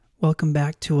Welcome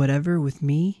back to Whatever with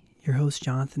me, your host,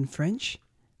 Jonathan French.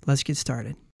 Let's get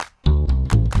started.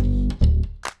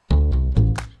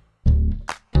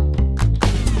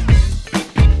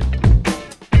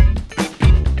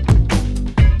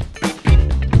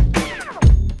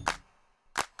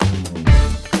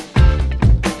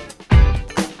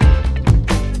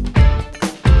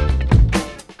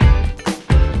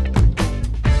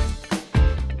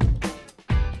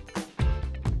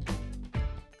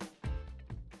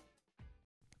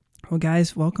 Well,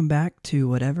 guys, welcome back to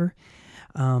Whatever.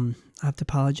 I have to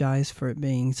apologize for it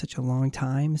being such a long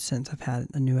time since I've had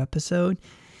a new episode.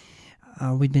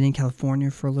 We've been in California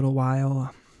for a little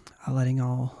while, letting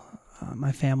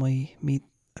my family meet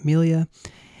Amelia.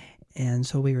 And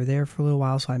so we were there for a little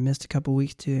while, so I missed a couple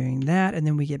weeks during that. And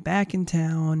then we get back in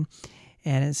town,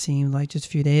 and it seemed like just a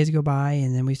few days go by,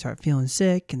 and then we start feeling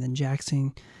sick. And then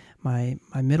Jackson, my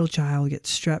middle child,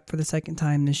 gets strep for the second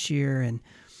time this year, and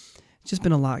it's just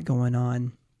been a lot going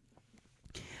on.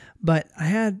 But I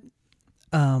had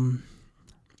an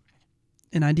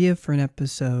idea for an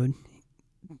episode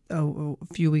a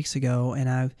few weeks ago, and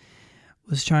I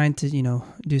was trying to,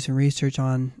 do some research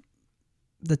on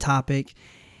the topic,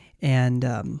 and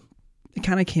it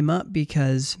kind of came up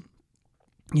because,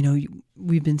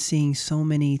 we've been seeing so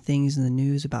many things in the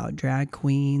news about drag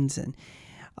queens and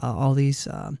all these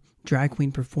drag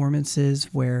queen performances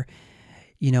where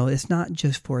it's not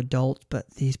just for adults, but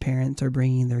these parents are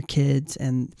bringing their kids,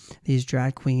 and these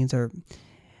drag queens are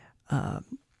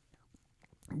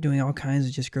doing all kinds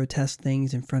of just grotesque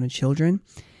things in front of children.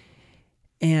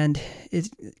 And it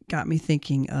got me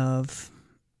thinking of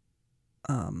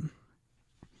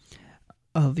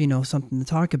something to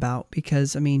talk about,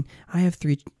 because, I have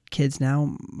 3 kids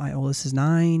now. My oldest is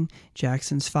 9.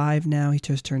 Jackson's 5 now. He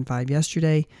just turned 5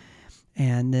 yesterday.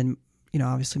 And then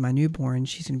obviously my newborn,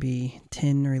 she's going to be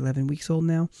 10 or 11 weeks old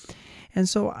now. And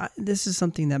so this is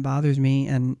something that bothers me,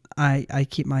 and I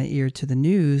keep my ear to the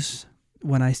news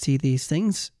when I see these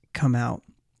things come out.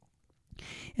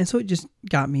 And so it just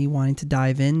got me wanting to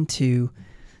dive into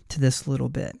this a little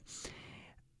bit.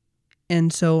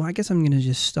 And so I guess I'm going to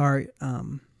just start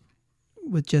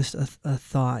with just a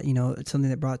thought. It's something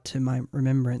that brought to my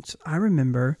remembrance. I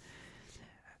remember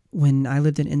when I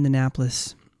lived in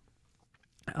Indianapolis,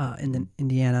 in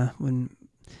Indiana, when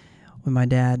my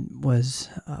dad was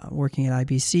working at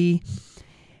IBC.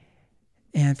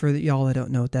 And for y'all that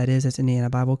don't know what that is, that's Indiana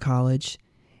Bible College.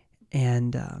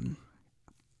 And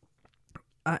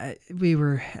we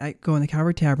were going to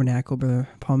Calvary Tabernacle, Brother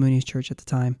Paul Mooney's church at the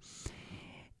time.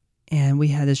 And we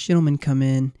had this gentleman come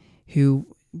in who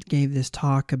gave this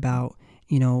talk about,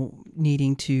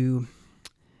 needing to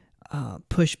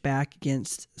push back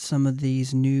against some of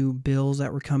these new bills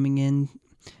that were coming in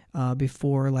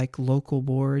before, like local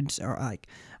boards, or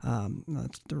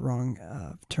that's the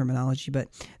wrong terminology, but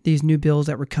these new bills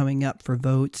that were coming up for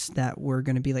votes that were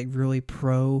going to be like really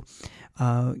pro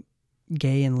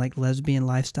gay and like lesbian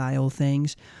lifestyle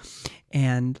things.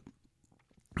 And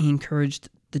he encouraged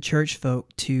the church folk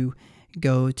to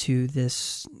go to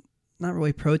this, not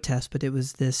really protest, but it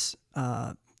was this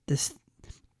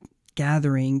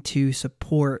gathering to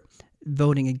support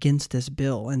voting against this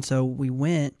bill. And so we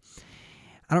went.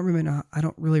 I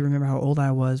don't really remember how old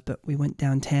I was, but we went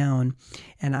downtown,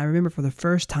 and I remember for the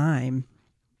first time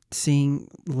seeing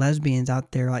lesbians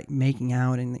out there like making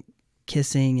out and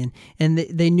kissing, and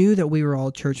they knew that we were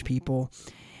all church people,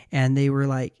 and they were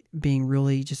like being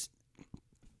really just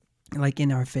like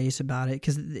in our face about it,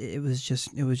 because it was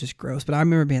just gross. But I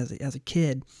remember being as a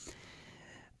kid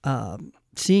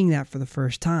seeing that for the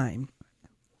first time.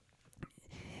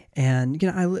 And,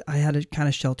 I had a kind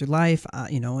of sheltered life,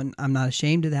 and I'm not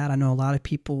ashamed of that. I know a lot of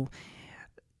people,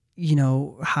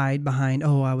 hide behind,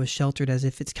 I was sheltered, as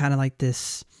if it's kind of like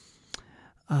this,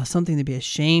 something to be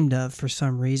ashamed of for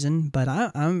some reason. But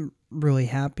I'm really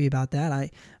happy about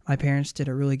that. My parents did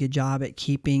a really good job at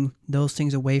keeping those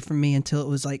things away from me until it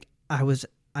was like I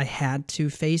had to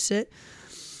face it.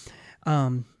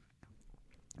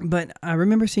 But I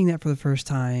remember seeing that for the first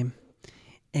time,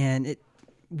 and it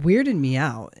weirded me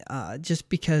out, just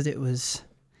because it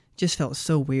just felt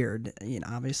so weird.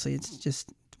 Obviously it's just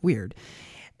weird.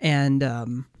 And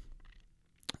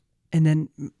then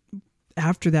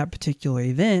after that particular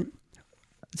event,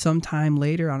 sometime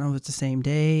later, I don't know if it's the same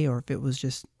day or if it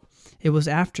was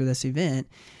after this event,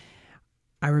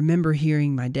 I remember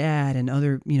hearing my dad and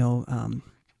other,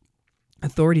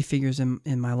 authority figures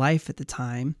in my life at the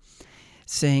time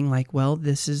saying like, well,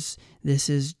 this is,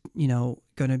 going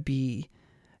to be,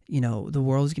 the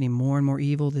world is getting more and more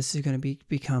evil. This is going to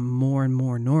become more and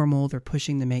more normal. They're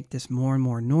pushing to make this more and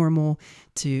more normal,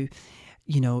 to,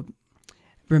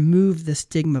 remove the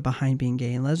stigma behind being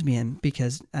gay and lesbian,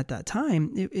 because at that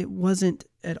time it wasn't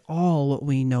at all what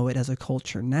we know it as a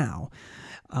culture now.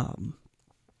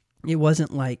 It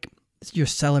wasn't like you're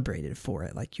celebrated for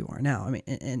it like you are now. I mean,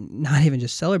 and not even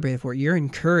just celebrated for it, you're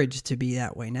encouraged to be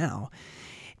that way now.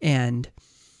 And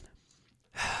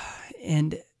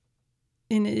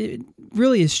it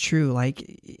really is true.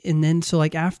 Like, and then, so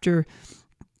like after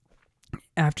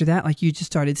that, like you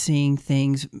just started seeing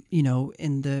things, you know,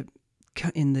 in the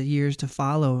years to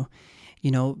follow, you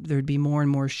know, there'd be more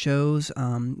and more shows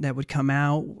that would come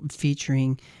out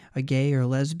featuring a gay or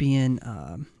lesbian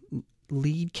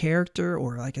lead character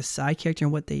or like a side character.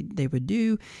 And what they would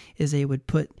do is they would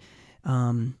put,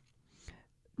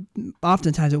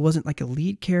 oftentimes it wasn't like a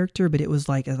lead character, but it was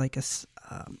like a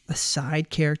side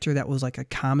character that was like a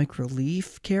comic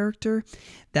relief character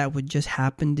that would just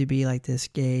happen to be like this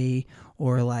gay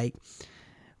or like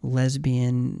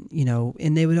lesbian, you know,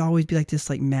 and they would always be like this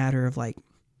like matter of like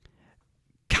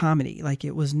comedy. Like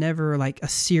it was never like a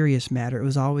serious matter. It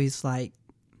was always like,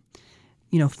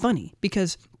 you know, funny,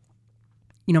 because,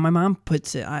 you know, my mom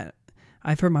puts it,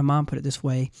 I've heard my mom put it this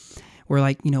way, where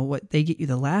like, you know, what they get you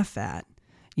to laugh at,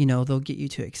 you know, they'll get you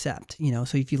to accept, you know.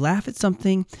 So if you laugh at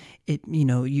something, it, you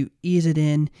know, you ease it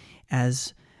in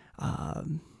as,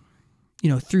 you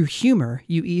know, through humor,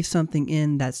 you ease something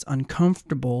in that's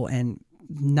uncomfortable and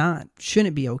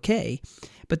shouldn't be okay.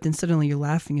 But then suddenly you're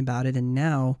laughing about it, and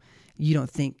now you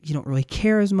don't really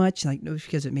care as much, like, no,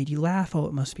 because it made you laugh, oh,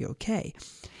 it must be okay.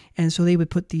 And so they would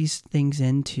put these things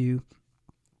into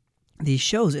these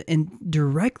shows and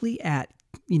directly at,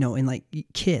 you know, in like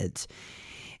kids.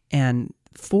 And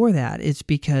for that, it's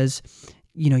because,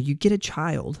 you know, you get a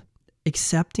child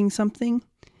accepting something,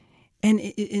 and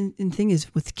the thing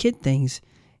is with kid things,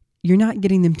 you're not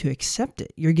getting them to accept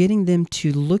it. You're getting them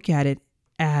to look at it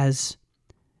as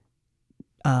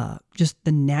just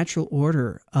the natural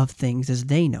order of things as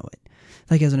they know it.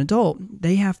 Like as an adult,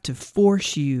 they have to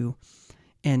force you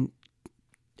and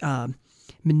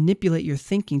manipulate your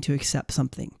thinking to accept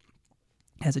something.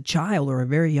 As a child or a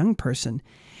very young person,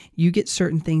 you get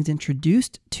certain things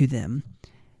introduced to them.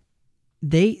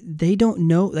 They don't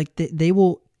know, like they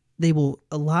will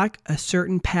lack a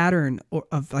certain pattern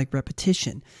of like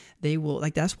repetition. They will,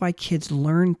 like, that's why kids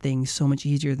learn things so much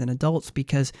easier than adults,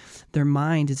 because their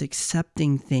mind is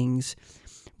accepting things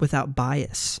without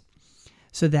bias.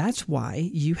 So that's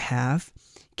why you have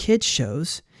kids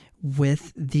shows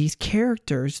with these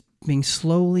characters being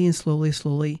slowly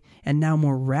and now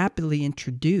more rapidly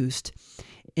introduced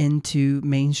into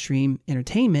mainstream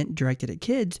entertainment directed at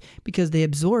kids, because they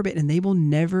absorb it and they will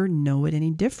never know it any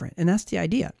different. And that's the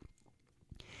idea.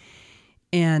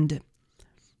 And,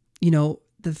 you know,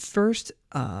 the first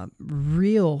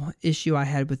real issue I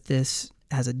had with this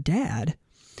as a dad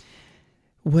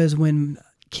was when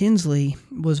Kinsley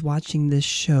was watching this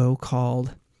show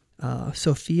called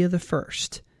Sofia the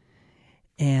First.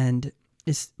 And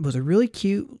it was a really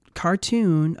cute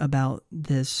cartoon about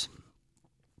this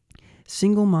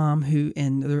single mom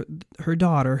her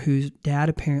daughter, whose dad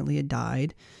apparently had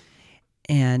died.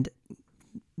 And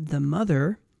the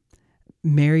mother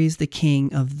marries the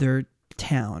king of their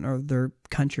town or their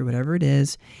country, whatever it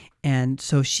is. And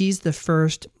so she's the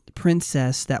first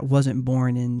princess that wasn't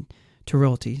born into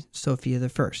royalty, Sofia the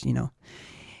First, you know.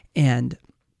 And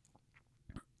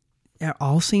it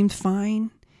all seemed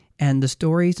fine. And the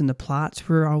stories and the plots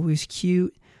were always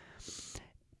cute.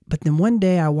 But then one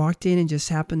day I walked in and just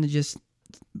happened to just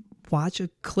watch a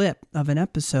clip of an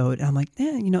episode. And I'm like,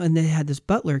 you know, and they had this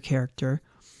butler character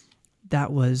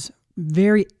that was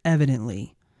very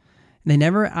evidently, they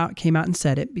never came out and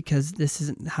said it, because this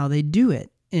isn't how they do it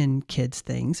in kids'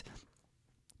 things.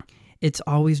 It's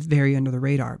always very under the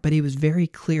radar. But he was very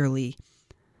clearly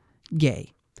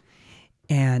gay.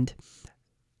 And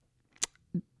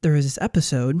there was this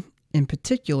episode in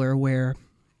particular where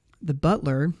the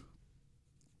butler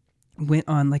went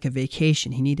on like a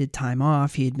vacation. He needed time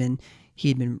off. He had been,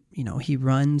 you know, he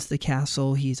runs the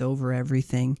castle. He's over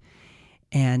everything.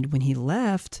 And when he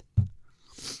left,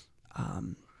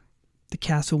 the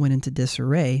castle went into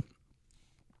disarray.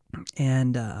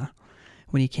 And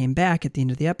when he came back at the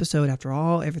end of the episode, after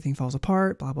everything falls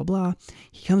apart, blah, blah, blah,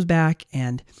 he comes back,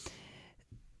 and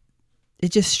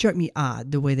it just struck me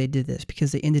odd the way they did this,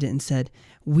 because they ended it and said,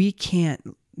 we can't,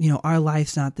 you know, our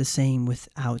life's not the same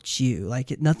without you.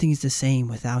 Like nothing's the same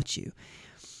without you.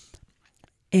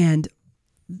 And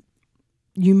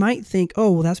you might think,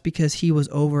 oh, well, that's because he was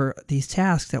over these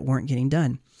tasks that weren't getting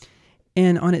done.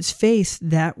 And on its face,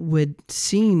 that would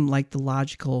seem like the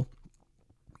logical,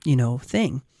 you know,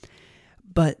 thing.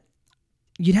 But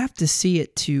you'd have to see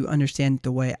it to understand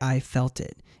the way I felt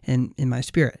it. in my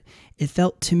spirit. It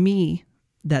felt to me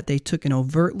that they took an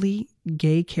overtly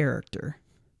gay character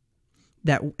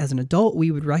that as an adult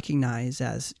we would recognize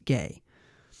as gay,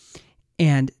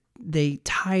 and they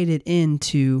tied it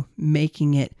into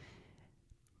making it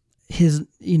his,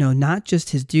 not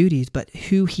just his duties, but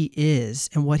who he is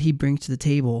and what he brings to the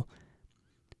table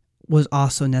was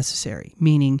also necessary,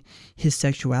 meaning his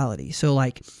sexuality. So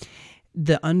like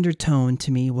the undertone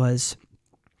to me was,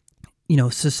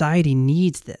 society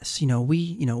needs this.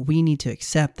 We need to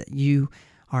accept that you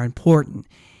are important.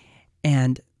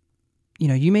 And,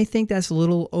 you may think that's a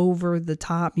little over the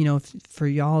top, for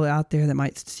y'all out there that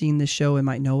might have seen this show and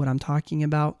might know what I'm talking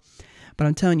about. But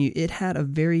I'm telling you, it had a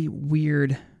very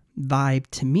weird vibe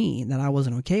to me that I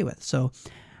wasn't okay with. So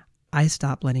I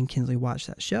stopped letting Kinsley watch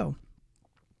that show.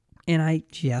 And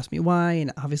she asked me why,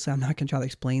 and obviously I'm not going to try to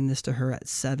explain this to her at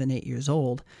 7, 8 years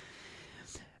old.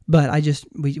 But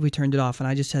we turned it off, and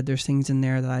I just said there's things in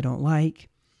there that I don't like,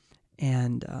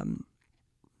 and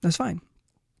that's fine.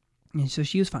 And so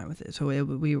she was fine with it. So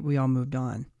we all moved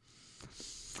on.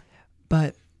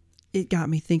 But it got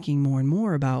me thinking more and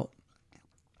more about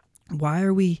why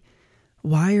are we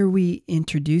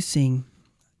introducing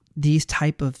these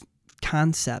type of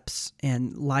concepts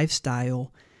and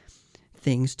lifestyle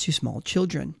things to small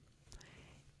children.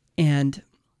 And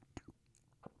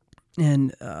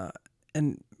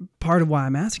part of why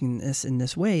I'm asking this in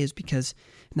this way is because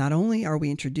not only are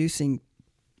we introducing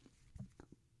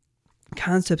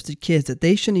concepts to kids that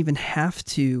they shouldn't even have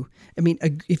to,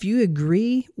 if you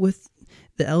agree with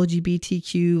the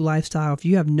LGBTQ lifestyle, if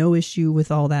you have no issue with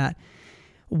all that,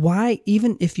 why,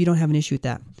 even if you don't have an issue with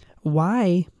that,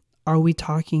 why are we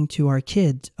talking to our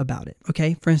kids about it?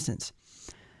 Okay, for instance,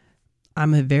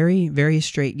 I'm a very, very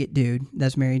straight dude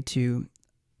that's married to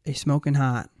a smoking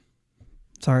hot,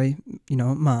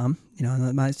 mom,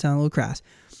 that might sound a little crass,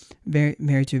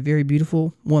 married to a very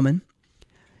beautiful woman.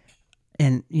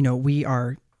 And, we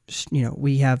are,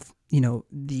 we have,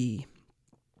 the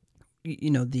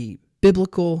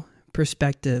biblical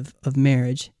perspective of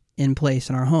marriage in place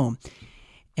in our home.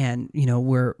 And,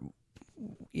 we're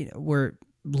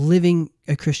living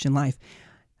a Christian life.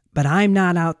 But I'm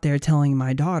not out there telling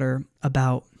my daughter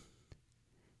I'm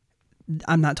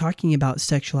not talking about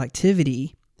sexual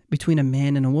activity between a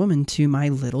man and a woman to my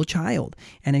little child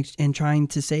and trying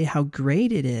to say how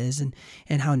great it is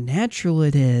and how natural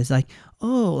it is. My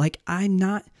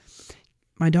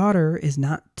daughter is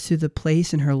not to the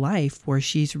place in her life where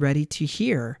she's ready to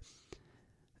hear,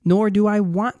 nor do I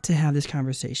want to have this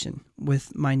conversation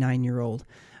with my 9-year-old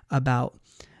about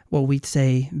what we'd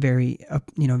say very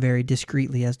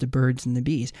discreetly as the birds and the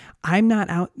bees. I'm not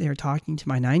out there talking to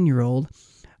my 9-year-old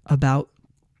about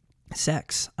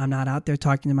sex. I'm not out there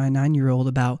talking to my 9-year-old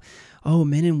about,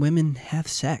 men and women have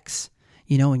sex,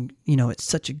 and it's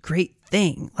such a great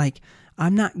thing. Like,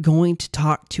 I'm not going to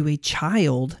talk to a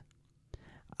child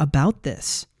about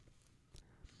this.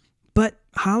 But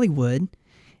Hollywood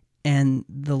and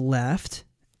the left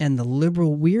and the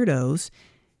liberal weirdos,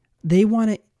 they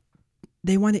want to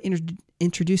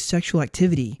introduce sexual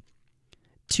activity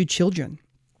to children.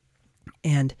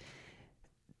 And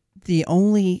the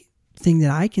only thing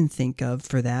that I can think of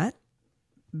for that,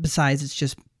 besides it's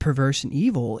just perverse and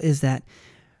evil, is that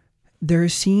there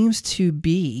seems to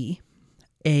be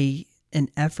an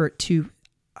effort to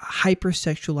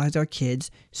hypersexualize our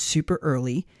kids super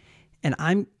early. And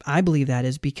I believe that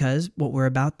is because what we're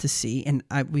about to see, and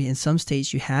we in some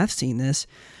states you have seen this,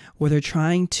 where they're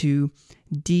trying to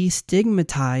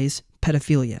destigmatize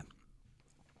pedophilia.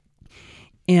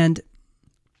 And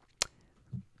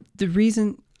the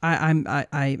reason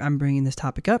I'm bringing this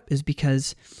topic up is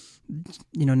because,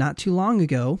 not too long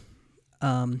ago,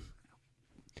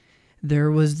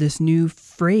 there was this new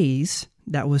phrase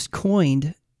that was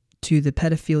coined to the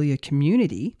pedophilia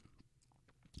community,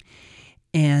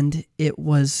 and it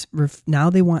was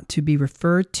now they want to be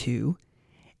referred to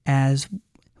as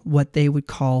what they would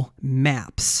call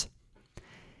MAPS.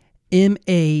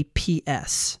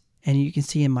 MAPS. And you can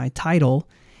see in my title,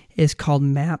 it's called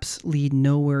Maps Lead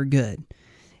Nowhere Good.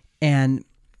 And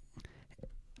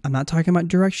I'm not talking about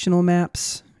directional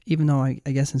maps, even though I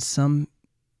guess in some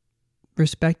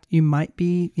respect you might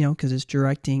be, because it's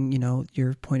directing,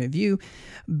 your point of view.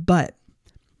 But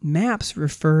MAPS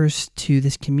refers to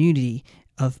this community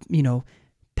of,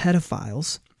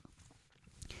 pedophiles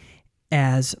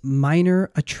as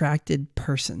minor attracted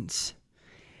persons.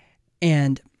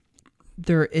 And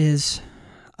there is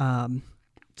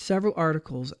several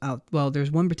articles out. Well, there's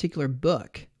one particular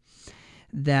book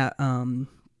that I'm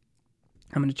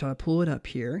going to try to pull it up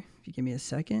here. If you give me a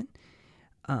second.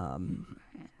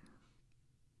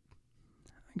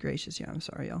 gracious. Yeah, I'm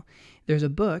sorry, y'all. There's a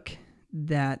book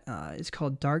that is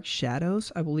called Dark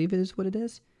Shadows. I believe it is what it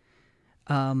is.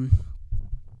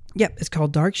 Yep, it's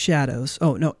called Dark Shadows.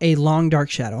 Oh, no, A Long Dark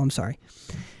Shadow. I'm sorry.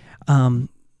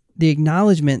 The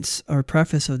acknowledgments or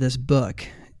preface of this book,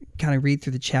 kind of read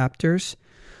through the chapters,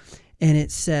 and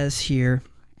it says here,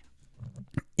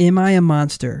 "Am I a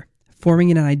monster,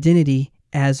 forming an identity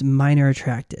as minor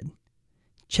attracted?"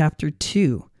 Chapter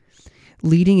 2,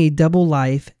 "Leading a double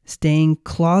life, staying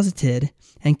closeted,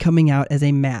 and coming out as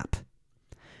a map."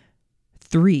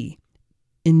 3,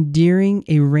 "Endearing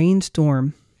a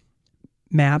rainstorm,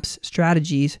 maps,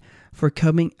 strategies for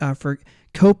coping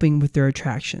with their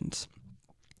attractions."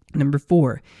 Number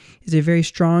 4 is a very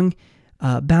strong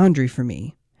boundary for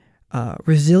me.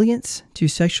 Resilience to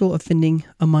sexual offending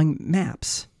among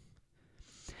maps.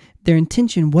 Their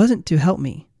intention wasn't to help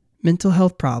me. Mental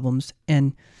health problems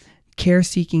and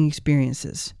care-seeking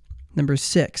experiences. Number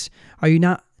 6,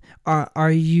 you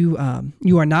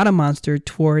are not a monster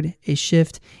toward a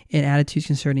shift in attitudes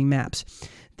concerning maps.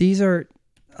 These are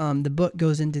the book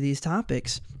goes into these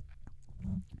topics,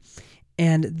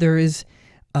 and there's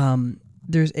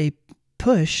a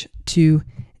push to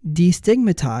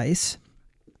destigmatize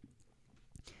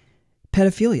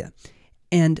pedophilia.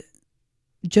 And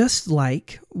just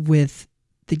like with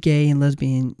the gay and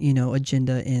lesbian,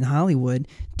 agenda in Hollywood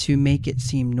to make it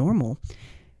seem normal,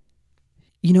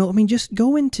 just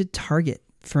go into Target,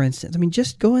 for instance.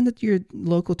 Just go into your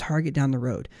local Target down the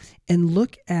road and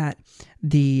look at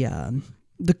the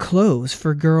clothes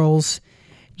for girls,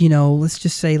 let's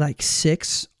just say like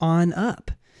 6 on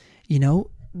up.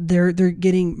 They're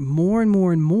getting more and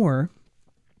more and more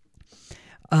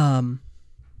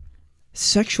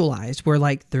sexualized, where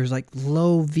like there's like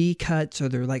low V cuts, or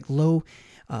they're like low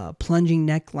plunging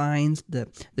necklines.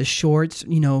 The shorts,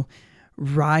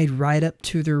 ride right up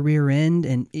to their rear end,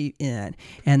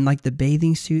 and like the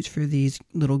bathing suits for these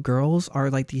little girls are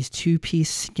like these 2-piece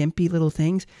skimpy little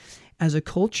things. As a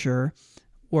culture,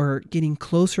 we're getting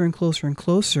closer and closer and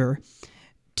closer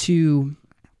to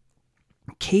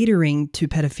catering to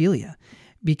pedophilia,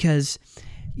 because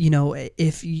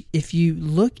if you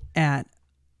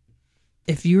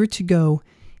were to go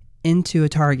into a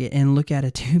Target and look at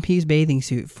a 2-piece bathing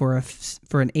suit for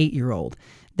an 8-year-old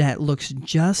that looks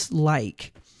just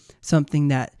like something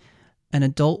that an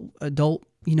adult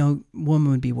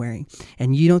woman would be wearing,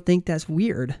 and you don't think that's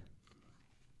weird,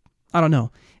 I don't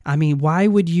know. Why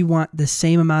would you want the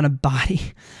same amount of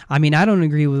body? I don't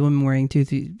agree with women wearing 2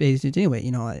 bathing suits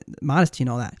anyway, modesty and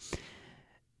all that.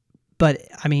 But,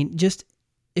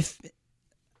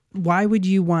 why would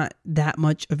you want that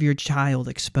much of your child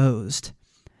exposed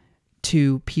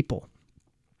to people?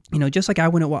 Just like I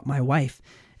wouldn't want my wife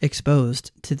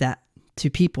exposed to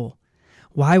people.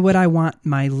 Why would I want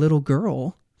my little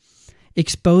girl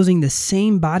exposing the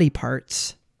same body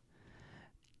parts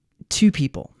to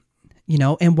people?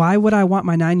 And why would I want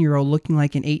my 9-year-old looking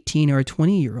like an 18 or a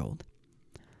 20-year-old?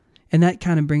 And that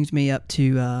kind of brings me up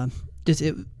to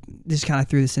just kind of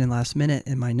threw this in last minute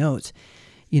in my notes.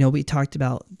 We talked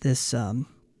about this Dylan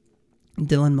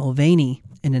Mulvaney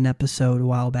in an episode a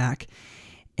while back,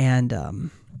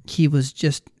 and he was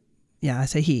just, I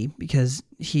say he because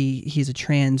he's a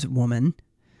trans woman,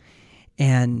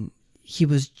 and he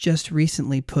was just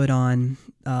recently put on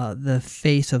the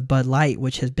face of Bud Light,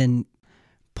 which has been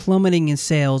plummeting in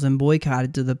sales and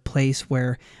boycotted to the place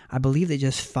where I believe they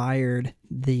just fired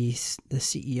the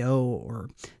CEO or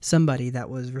somebody that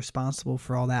was responsible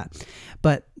for all that.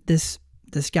 But this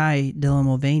guy, Dylan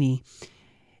Mulvaney,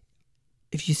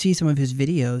 if you see some of his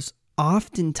videos,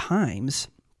 oftentimes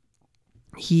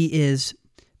he is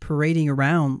parading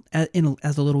around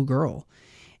as a little girl.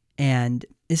 And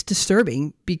it's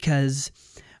disturbing, because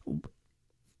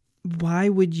why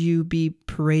would you be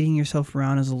parading yourself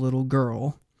around as a little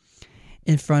girl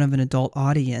in front of an adult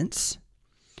audience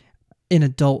in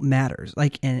adult matters?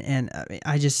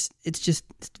 It's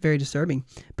very disturbing.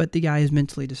 But the guy is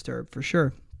mentally disturbed for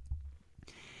sure.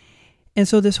 And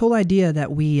so this whole idea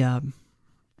that we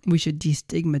should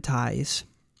destigmatize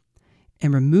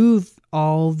and remove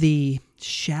all the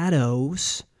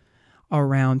shadows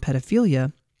around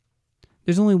pedophilia,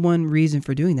 there's only one reason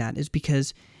for doing that, is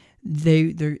because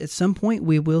they at some point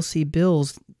we will see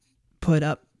bills put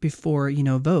up before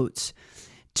votes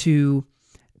to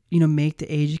make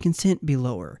the age of consent be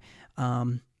lower,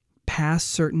 pass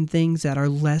certain things that are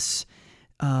less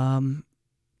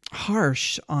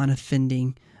harsh on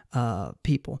offending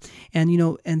people. And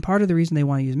and part of the reason they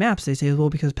want to use maps, they say, well,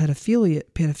 because pedophiles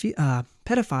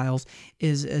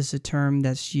is a term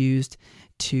that's used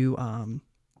to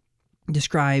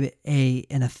describe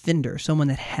an offender, someone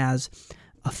that has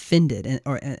offended,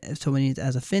 so when he's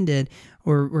as offended,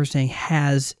 we're saying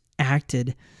has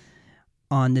acted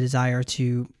on the desire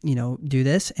to, do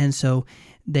this, and so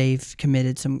they've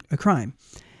committed a crime.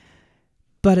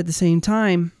 But at the same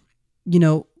time,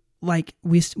 like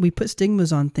we put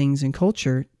stigmas on things in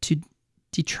culture to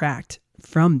detract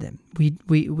from them. We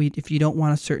if you don't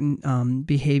want a certain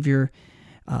behavior,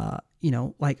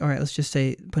 like, all right, let's just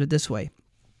put it this way.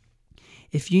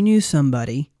 If you knew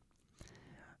somebody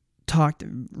talked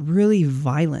really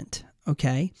violent,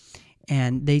 okay,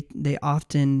 and they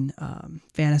often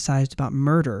fantasized about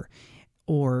murder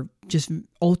or just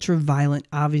ultra violent,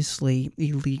 obviously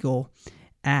illegal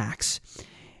acts,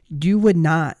 you would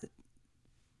not,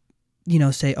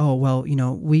 say, oh, well,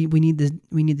 we need to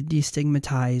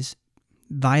destigmatize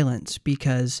violence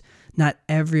because not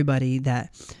everybody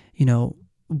that,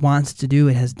 wants to do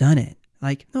it has done it.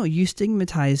 Like, no, you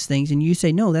stigmatize things and you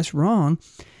say, no, that's wrong,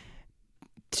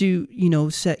 to,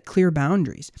 set clear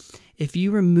boundaries. If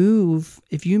you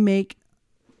make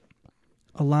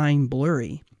a line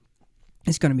blurry,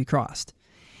 it's going to be crossed.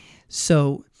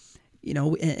 So,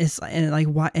 it's and like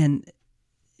why, and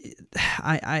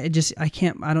I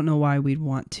don't know why we'd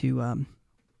want to,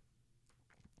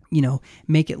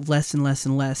 make it less and less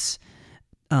and less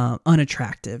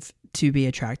unattractive to be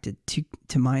attracted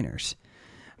to minors.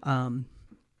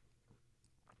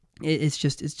 It's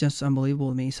just unbelievable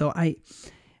to me. So I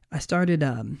started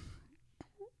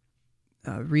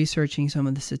researching some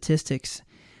of the statistics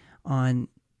on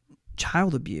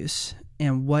child abuse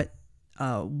and what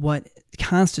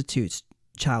constitutes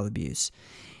child abuse,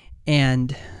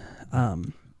 and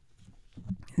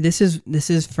this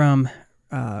is from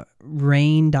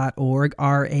RAINN.org,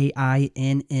 RAINN.org.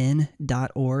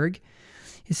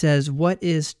 It says, what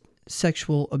is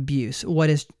sexual abuse? What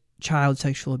is child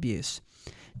sexual abuse?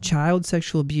 Child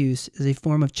sexual abuse is a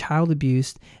form of child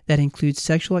abuse that includes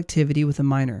sexual activity with a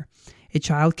minor. A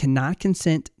child cannot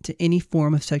consent to any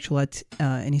form of sexual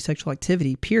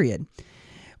activity, period.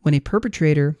 When a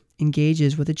perpetrator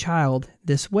engages with a child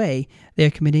this way, they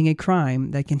are committing a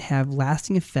crime that can have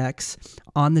lasting effects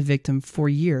on the victim for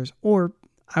years, or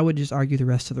I would just argue the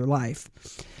rest of their life.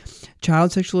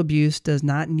 Child sexual abuse does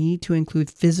not need to include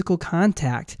physical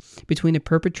contact between a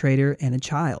perpetrator and a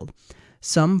child.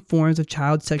 Some forms of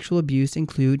child sexual abuse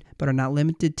include, but are not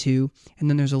limited to, and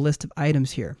then there's a list of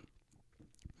items here.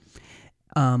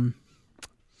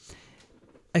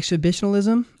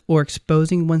 Exhibitionism, or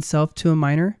exposing oneself to a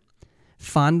minor,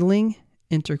 fondling,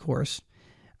 intercourse,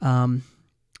 and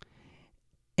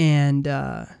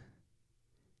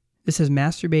this says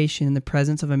masturbation in the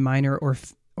presence of a minor or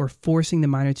forcing the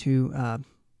minor to,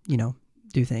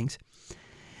 do things.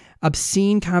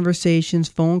 Obscene conversations,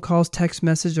 phone calls, text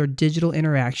messages, or digital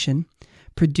interaction,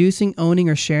 producing, owning,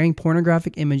 or sharing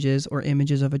pornographic images or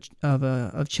images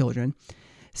of children,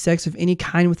 sex of any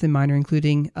kind with a minor,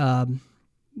 including, I'm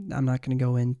not going to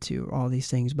go into all these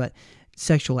things, but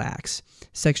sexual acts,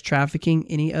 sex trafficking,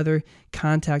 any other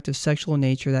contact of sexual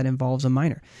nature that involves a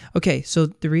minor. Okay, so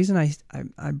the reason I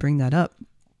bring that up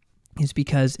is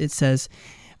because it says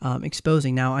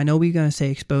exposing. Now, I know we're going to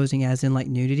say exposing as in like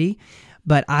nudity,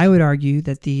 but I would argue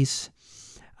that these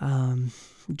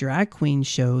drag queen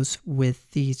shows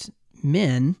with these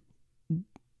men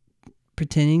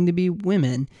pretending to be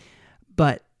women,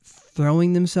 but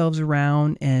throwing themselves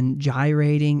around and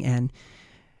gyrating and,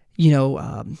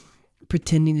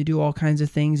 pretending to do all kinds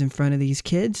of things in front of these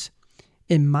kids,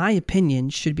 in my opinion,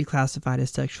 should be classified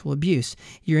as sexual abuse.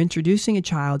 You're introducing a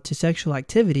child to sexual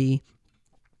activity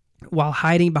while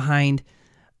hiding behind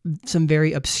some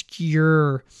very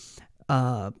obscure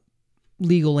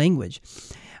legal language.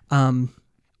 And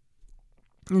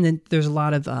then there's a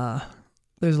lot of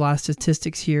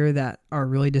statistics here that are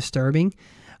really disturbing.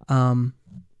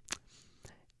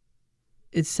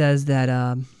 It says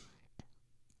that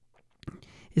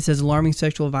it says alarming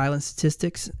sexual violence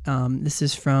statistics. This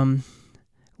is from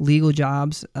Legal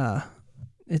Jobs.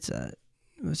 Let's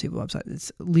see the website.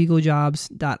 It's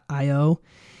legaljobs.io.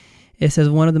 It says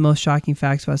one of the most shocking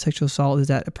facts about sexual assault is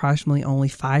that approximately only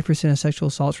 5% of sexual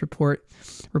assaults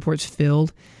reports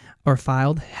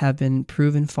filed have been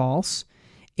proven false.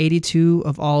 82%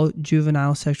 of all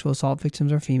juvenile sexual assault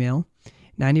victims are female.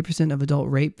 90% of adult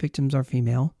rape victims are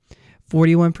female.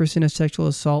 41% of sexual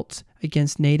assaults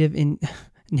against Native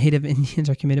Indians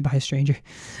are committed by a stranger.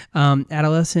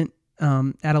 Adolescents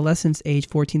aged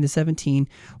 14 to 17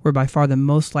 were by far the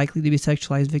most likely to be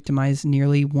sexualized, victimized.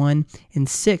 Nearly 1 in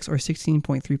 6, or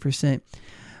 16.3%,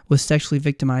 was sexually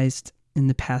victimized in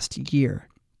the past year.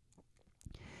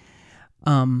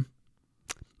 It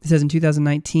says in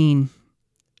 2019,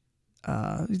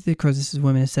 because this is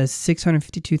women, it says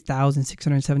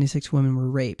 652,676 women were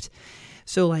raped.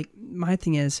 So like my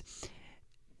thing is,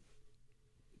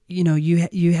 you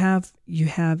have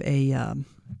a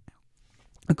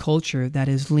culture that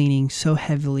is leaning so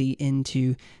heavily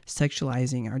into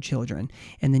sexualizing our children,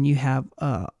 and then you have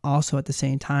also at the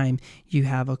same time you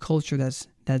have a culture that's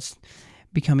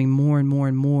becoming more and more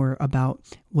and more about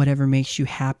whatever makes you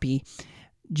happy.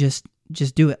 Just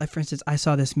do it. Like for instance, I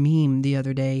saw this meme the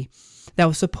other day that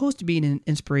was supposed to be an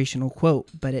inspirational quote,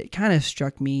 but it kind of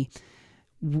struck me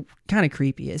kind of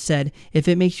creepy. It said, "If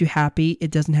it makes you happy,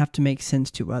 it doesn't have to make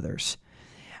sense to others."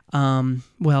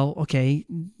 Well, okay,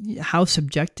 how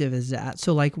subjective is that?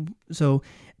 So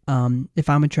if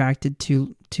I'm attracted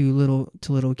to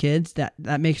little kids,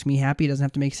 that makes me happy. It doesn't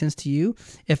have to make sense to you.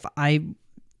 If I'm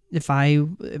a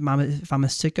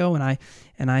sicko and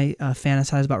I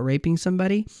fantasize about raping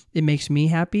somebody, it makes me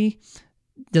happy.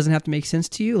 Doesn't have to make sense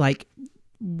to you. Like,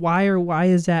 why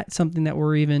is that something that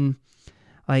we're even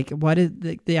like? What is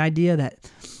the idea that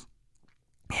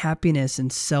happiness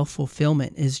and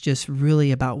self-fulfillment is just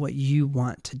really about what you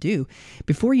want to do?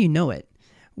 Before you know it,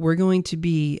 we're going to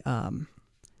be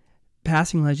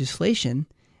passing legislation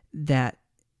that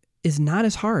is not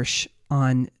as harsh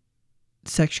on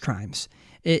sex crimes.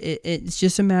 It's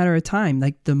just a matter of time.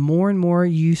 Like the more and more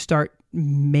you start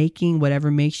making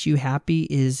whatever makes you happy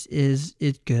is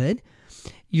good.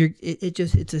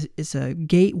 It's a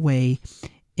gateway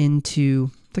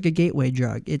into, it's like a gateway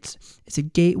drug. It's a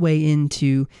gateway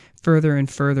into further and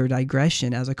further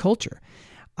digression as a culture.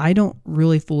 I don't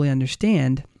really fully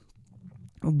understand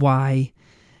why,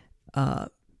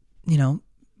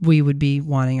 we would be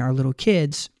wanting our little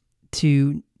kids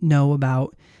to know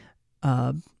about,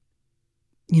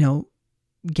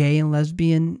 gay and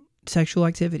lesbian sexual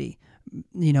activity,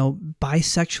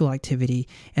 bisexual activity,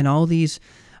 and all these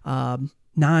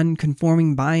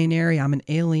non-conforming binary, I'm an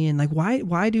alien. Like,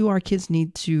 why do our kids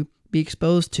need to be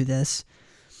exposed to this?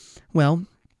 Well,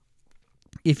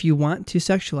 if you want to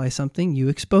sexualize something, you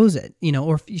expose it,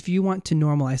 or if you want to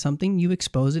normalize something, you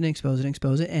expose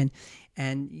it,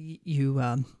 and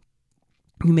you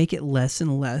make it less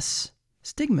and less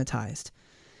stigmatized.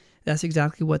 That's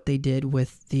exactly what they did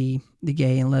with the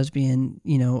gay and lesbian,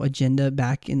 agenda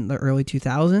back in the early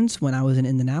 2000s when I was in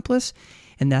Indianapolis.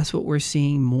 And that's what we're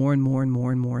seeing more and more and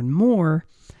more and more and more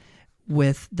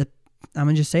with I'm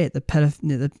going to just say it, the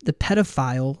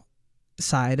pedophile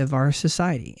side of our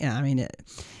society. I mean,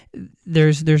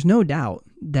 there's no doubt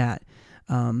that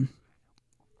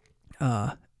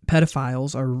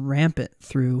pedophiles are rampant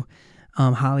through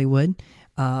Hollywood.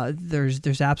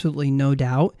 There's absolutely no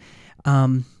doubt.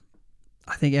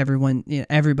 I think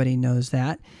everybody knows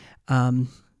that.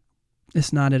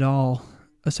 It's not at all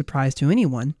a surprise to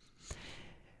anyone.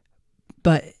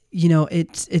 But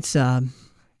it's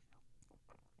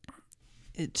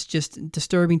just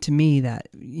disturbing to me that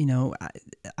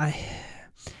I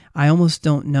almost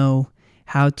don't know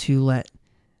how to let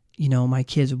my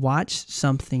kids watch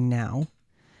something now,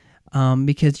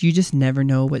 because you just never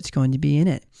know what's going to be in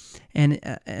it, and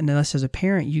unless as a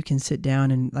parent you can sit down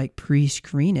and like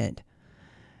pre-screen it,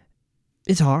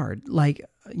 it's hard. Like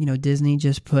Disney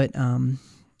just put an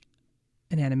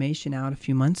animation out a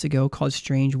few months ago called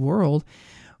Strange World,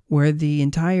 where the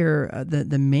entire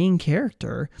the main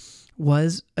character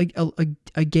was a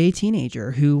gay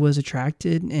teenager who was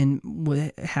attracted and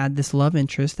had this love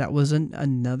interest that was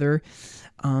another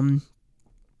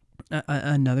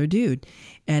dude.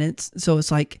 And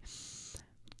it's like,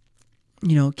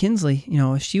 Kinsley,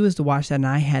 if she was to watch that and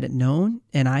I had it known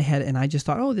and I just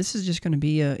thought, oh, this is just going to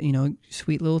be a,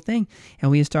 sweet little thing. And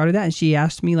we started that and she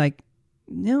asked me like,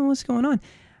 what's going on?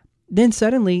 Then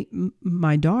suddenly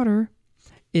my daughter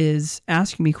is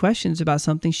asking me questions about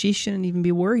something she shouldn't even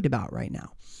be worried about right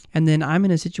now. And then I'm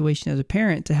in a situation as a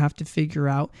parent to have to figure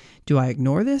out, do I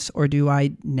ignore this or do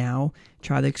I now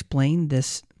try to explain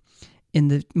this in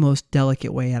the most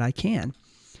delicate way that I can?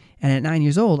 And at 9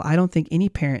 years old, I don't think any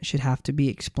parent should have to be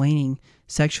explaining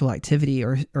sexual activity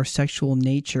or sexual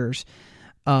natures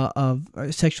of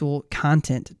sexual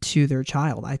content to their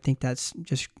child. I think that's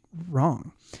just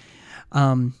wrong.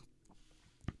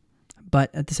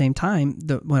 But at the same time,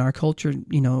 when our culture,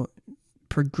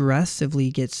 progressively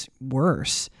gets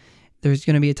worse, there's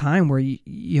going to be a time where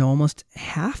you almost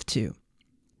have to.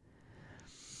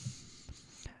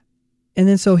 And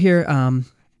then so here,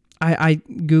 I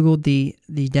Googled the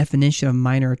definition of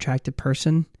minor attracted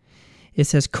person. It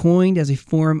says, coined as a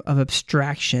form of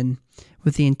abstraction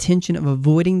with the intention of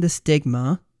avoiding the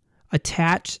stigma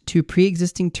attached to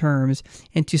pre-existing terms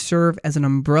and to serve as an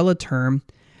umbrella term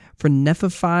for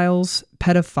nephophiles,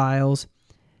 pedophiles,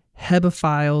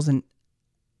 hebephiles, and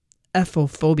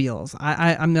Epophobials.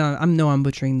 I'm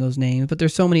butchering those names, but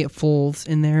there's so many fulls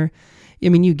in there. I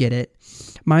mean, you get it.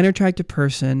 Minor attracted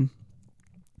person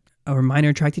or minor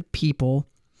attracted people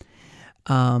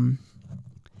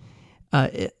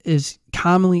is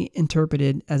commonly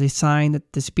interpreted as a sign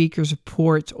that the speaker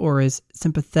supports or is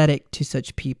sympathetic to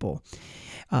such people.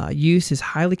 Use is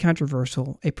highly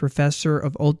controversial. A professor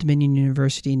of Old Dominion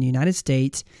University in the United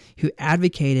States who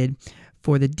advocated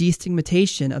for the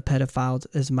destigmatization of pedophiles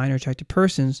as minor attracted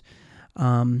persons,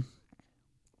 so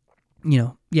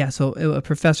a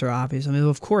professor, obviously. I mean,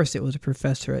 of course, it was a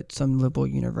professor at some liberal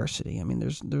university. I mean,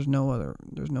 there's no other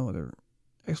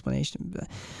explanation.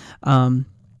 And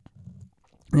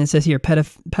it says here,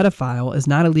 pedophile is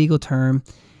not a legal term,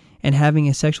 and having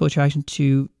a sexual attraction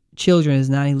to children is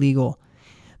not illegal.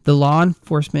 The law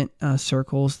enforcement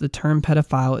circles, the term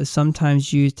pedophile is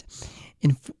sometimes used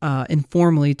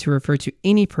informally to refer to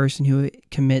any person who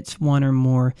commits one or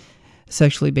more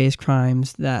sexually based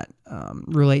crimes that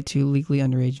relate to legally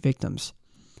underage victims.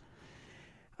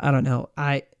 I don't know.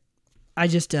 I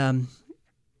just can't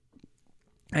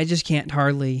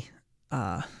hardly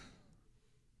get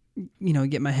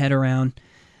my head around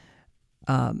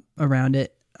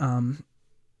it.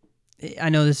 I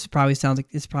know this probably sounds like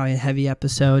it's probably a heavy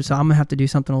episode, so I'm gonna have to do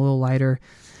something a little lighter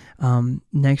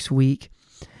next week.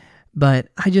 But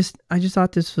I just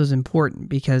thought this was important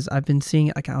because I've been seeing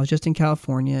it. Like, I was just in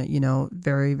California,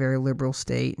 very, very liberal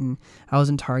state, and I was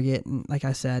in Target, and like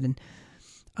I said, and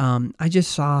I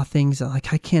just saw things that,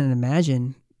 like, I can't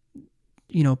imagine,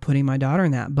 putting my daughter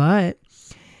in that. But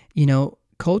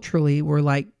culturally,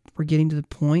 we're getting to the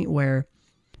point where,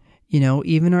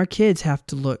 even our kids have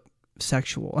to look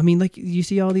sexual. I mean, like, you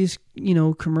see all these,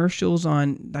 commercials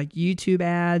on like YouTube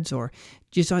ads or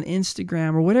just on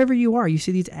Instagram or whatever you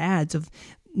see these ads of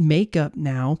makeup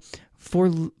now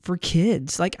for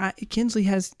kids. Like, Kinsley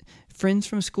has friends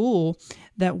from school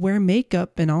that wear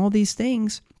makeup and all these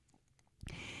things.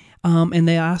 And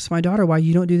they ask my daughter, why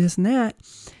you don't do this and that.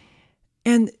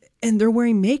 And they're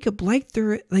wearing makeup like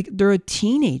they're a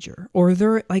teenager or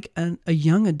they're like a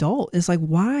young adult. It's like,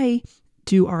 why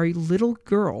do our little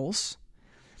girls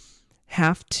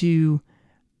have to,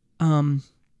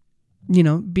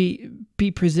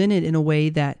 be presented in a way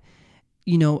that,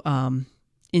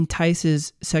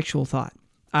 entices sexual thought?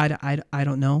 I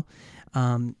don't know.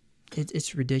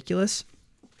 It's ridiculous.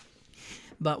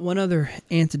 But one other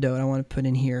antidote I want to put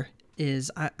in here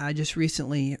is I just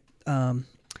recently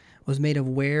was made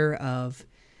aware of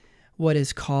what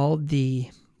is called the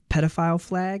pedophile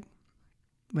flag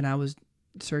when I was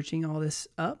searching all this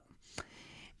up.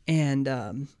 And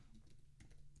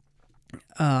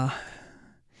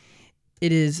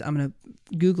it is, I'm going to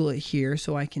Google it here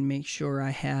so I can make sure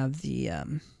I have the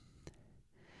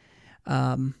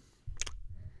all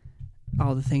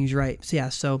the things right. So yeah,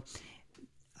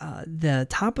 the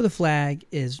top of the flag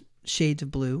is shades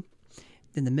of blue.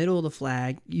 In the middle of the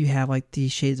flag, you have like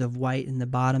these shades of white, and the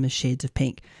bottom is shades of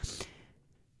pink.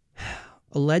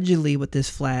 Allegedly, what this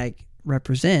flag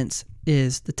represents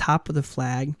is the top of the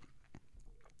flag,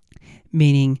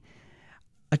 meaning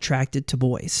attracted to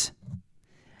boys.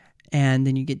 And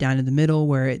then you get down to the middle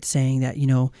where it's saying that,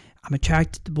 I'm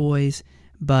attracted to boys,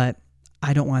 but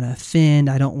I don't want to offend.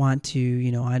 I don't want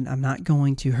to, I'm not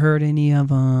going to hurt any of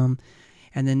them.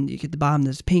 And then you get the bottom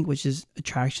that's pink, which is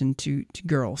attraction to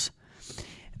girls,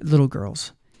 little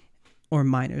girls, or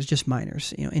minors, just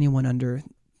minors, anyone under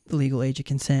the legal age of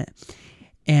consent.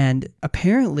 And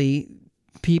apparently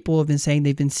people have been saying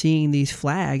they've been seeing these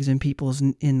flags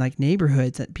in like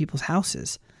neighborhoods at people's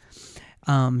houses.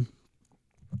 And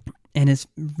it's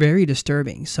very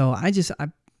disturbing. So I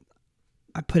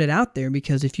put it out there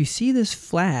because if you see this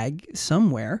flag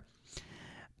somewhere,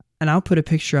 and I'll put a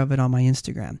picture of it on my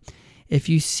Instagram, if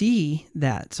you see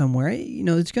that somewhere,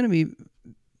 it's going to be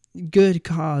good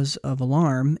cause of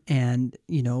alarm and,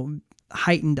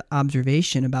 heightened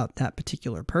observation about that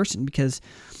particular person because,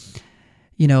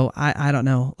 I don't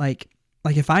know, like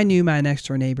if I knew my next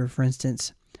door neighbor, for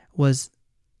instance, was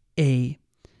a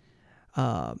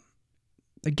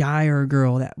guy or a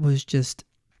girl that was just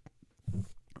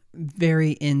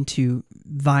very into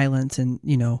violence and,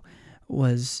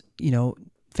 was,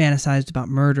 fantasized about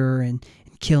murder and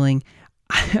killing,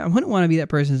 I wouldn't want to be that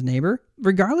person's neighbor,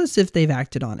 regardless if they've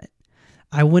acted on it.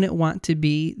 I wouldn't want to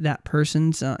be that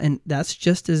person's, and that's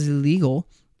just as illegal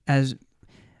as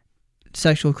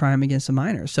sexual crime against a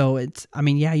minor. So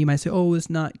you might say, oh, it's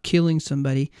not killing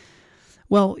somebody.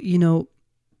 Well,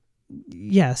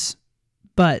 yes,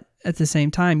 but at the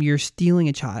same time, you're stealing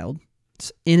a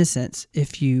child's innocence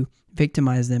if you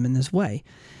victimize them in this way,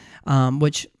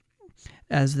 which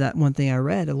as that one thing I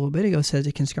read a little bit ago says,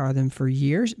 it can scar them for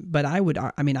years. But I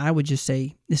would just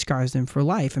say it scars them for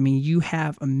life. I mean, you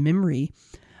have a memory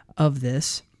of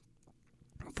this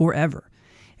forever,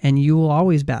 and you will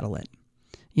always battle it.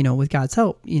 With God's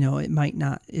help, it might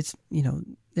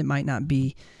not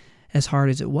be as hard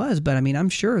as it was, but I mean, I'm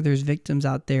sure there's victims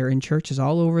out there in churches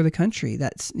all over the country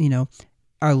that's,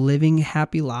 are living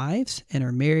happy lives and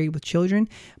are married with children,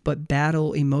 but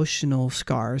battle emotional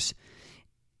scars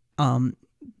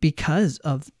because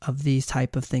of these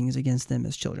type of things against them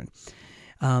as children.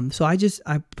 So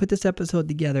I put this episode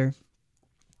together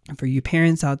for you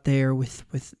parents out there with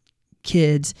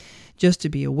kids, just to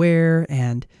be aware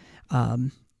and,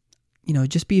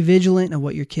 just be vigilant of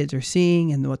what your kids are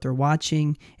seeing and what they're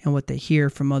watching and what they hear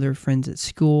from other friends at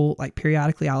school. Like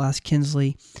periodically I'll ask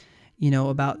Kinsley,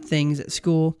 about things at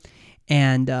school,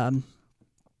 and,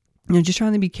 just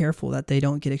trying to be careful that they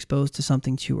don't get exposed to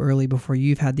something too early before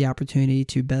you've had the opportunity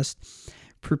to best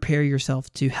prepare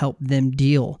yourself to help them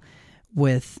deal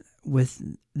with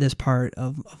this part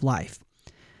of life.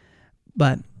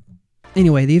 But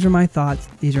anyway, these are my thoughts.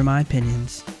 These are my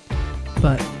opinions,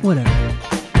 but whatever.